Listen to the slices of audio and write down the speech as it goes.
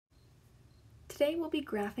Today we'll be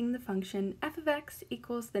graphing the function f of x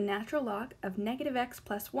equals the natural log of negative x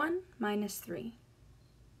plus 1 minus 3.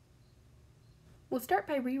 We'll start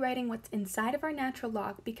by rewriting what's inside of our natural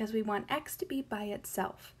log because we want x to be by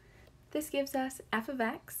itself. This gives us f of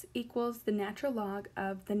x equals the natural log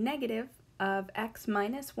of the negative of x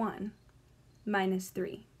minus 1 minus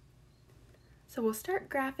 3. So we'll start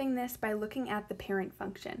graphing this by looking at the parent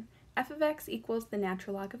function. F of x equals the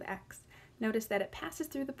natural log of x. Notice that it passes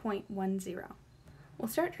through the point 1, 0. We'll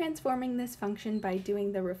start transforming this function by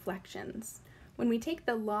doing the reflections. When we take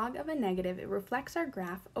the log of a negative, it reflects our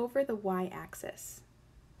graph over the y-axis.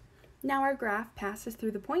 Now our graph passes through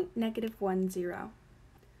the point negative 1, 0.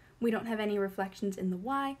 We don't have any reflections in the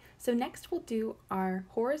y, so next we'll do our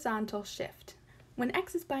horizontal shift. When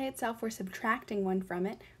x is by itself, we're subtracting 1 from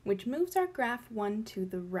it, which moves our graph 1 to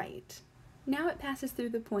the right. Now it passes through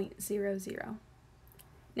the point 0, 0.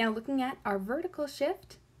 Now looking at our vertical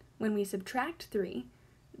shift, when we subtract 3,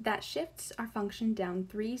 that shifts our function down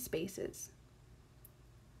 3 spaces.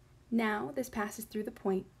 Now this passes through the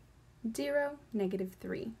point 0, negative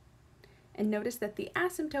 3. And notice that the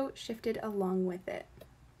asymptote shifted along with it.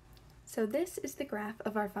 So this is the graph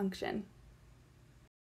of our function.